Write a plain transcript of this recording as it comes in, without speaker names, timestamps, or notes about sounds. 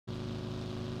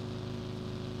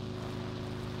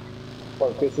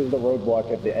Or this is the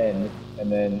roadblock at the end,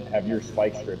 and then have your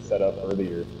spike strip set up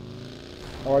earlier.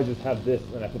 Or I just have this,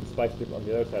 and I put the spike strip on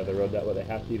the other side of the road. That way they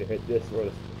have to either hit this or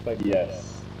the spike strip.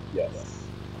 Yes. Yes.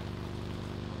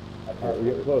 Alright, we're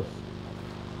getting close.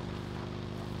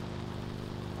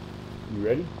 You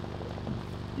ready?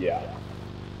 Yeah.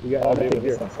 We got I'm another gonna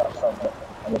here.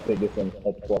 I'm gonna take this one.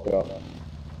 Help walk it off.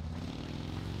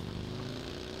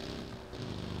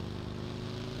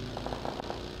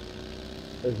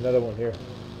 There's another one here.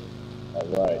 All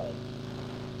right.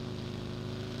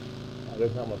 Oh,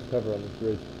 there's not much cover on this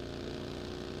bridge.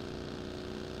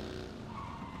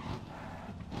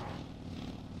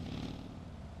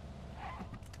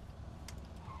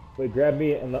 Wait, grab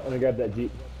me and let me grab that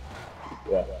Jeep.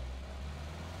 Yeah.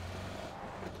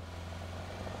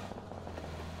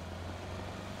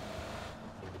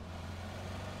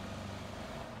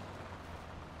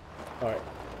 Alright.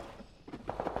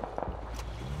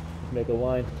 Make a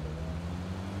line.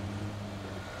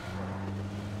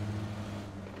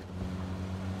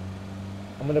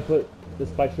 I'm gonna put the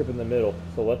spike strip in the middle,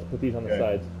 so let's put these on the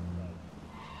sides.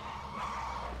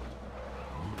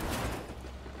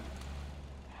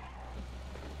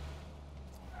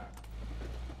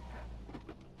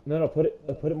 No, put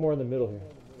it more in the middle here.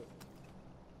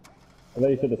 I thought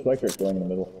you said the spike strip going in the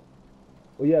middle.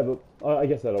 Well, yeah, but I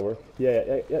guess that'll work. Yeah,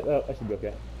 that should be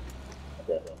okay.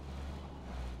 Okay.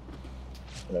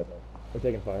 Whatever. We're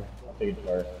taking fire. I'm taking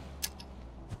fire.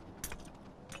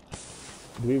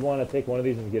 Do we want to take one of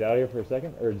these and get out of here for a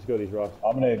second, or just go to these rocks?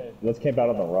 Let's camp out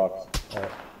on the rocks. All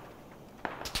right.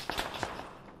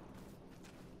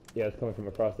 Yeah, it's coming from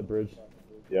across the bridge.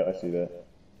 Yeah, I see that.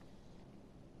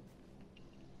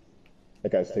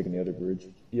 That guy's taking the other bridge.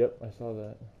 Yep, I saw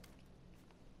that.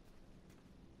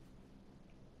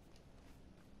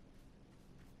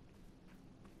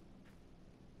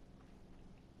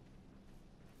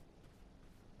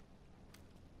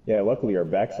 Yeah, luckily our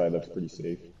backside looks pretty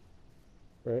safe.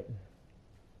 Right.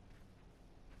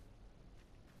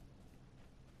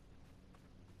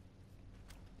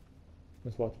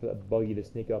 Let's watch for that buggy to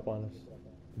sneak up on us.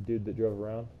 The dude that drove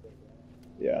around.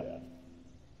 Yeah.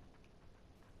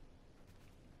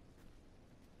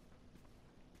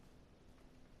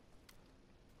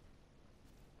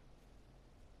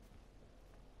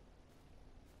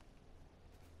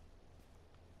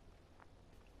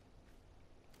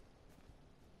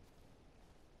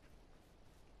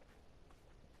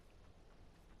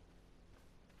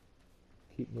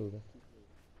 Keep moving. Do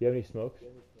you have any smokes?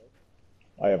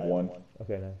 I have one.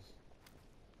 Okay, nice.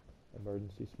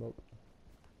 Emergency smoke.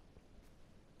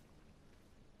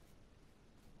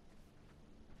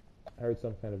 I heard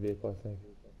some kind of vehicle, I think.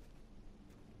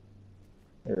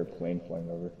 There's a plane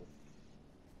flying over.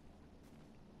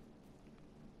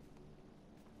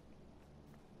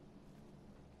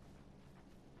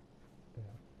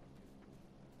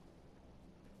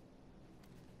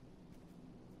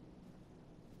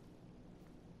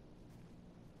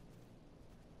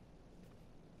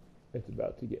 It's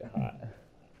about to get hot.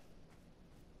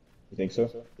 You think so?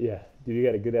 Yeah. Dude, you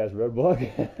got a good ass roadblock.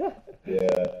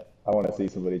 Yeah. I want to see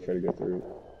somebody try to go through it.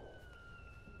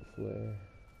 Flare.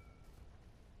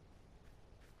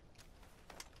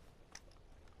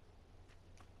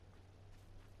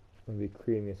 I'm gonna be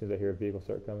creaming as soon as I hear a vehicle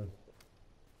start coming.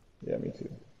 Yeah, me too.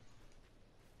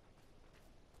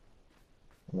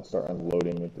 I'm gonna start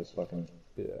unloading with this fucking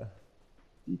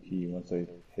DP once I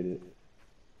hit it.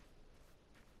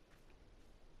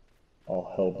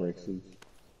 All hell breaks loose.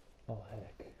 Oh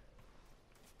heck.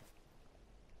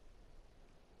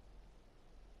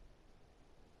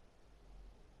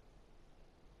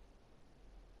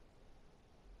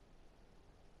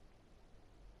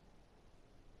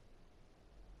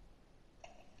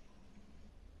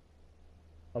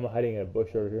 I'm hiding in a bush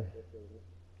over here.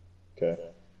 Okay.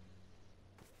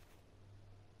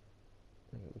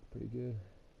 That looks pretty good.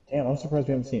 Damn, I'm surprised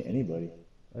we haven't seen anybody.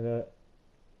 I know it.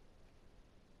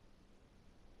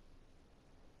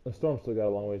 The storm's still got a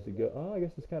long ways to go. Oh, I guess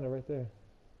it's kind of right there.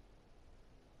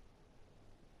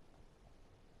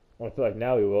 Well, I feel like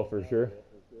now we will for sure.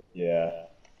 Yeah.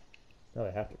 Now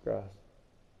they have to cross.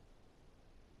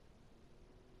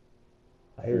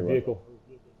 I hear a vehicle.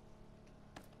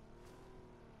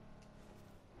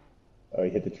 Oh,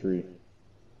 he hit the tree.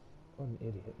 What an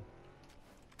idiot.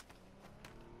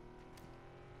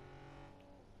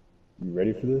 You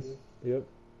ready for this? Yep.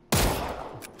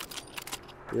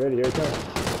 You ready? Here it comes.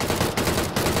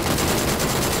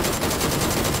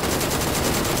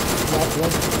 Last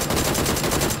one.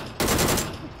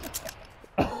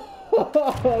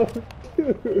 Oh,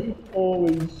 dude.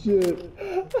 Holy shit.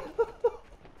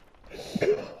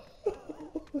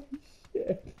 Holy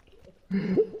shit.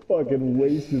 fucking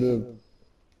wasted him.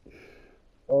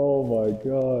 Oh my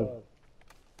god.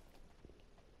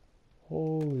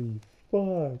 Holy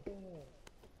fuck.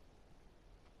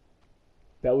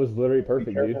 That was literally perfect,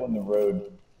 Be careful dude. on the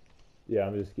road. Yeah,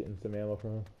 I'm just getting some ammo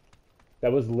from him.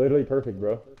 That was literally perfect,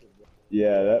 bro.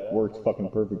 Yeah, that worked fucking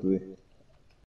perfectly.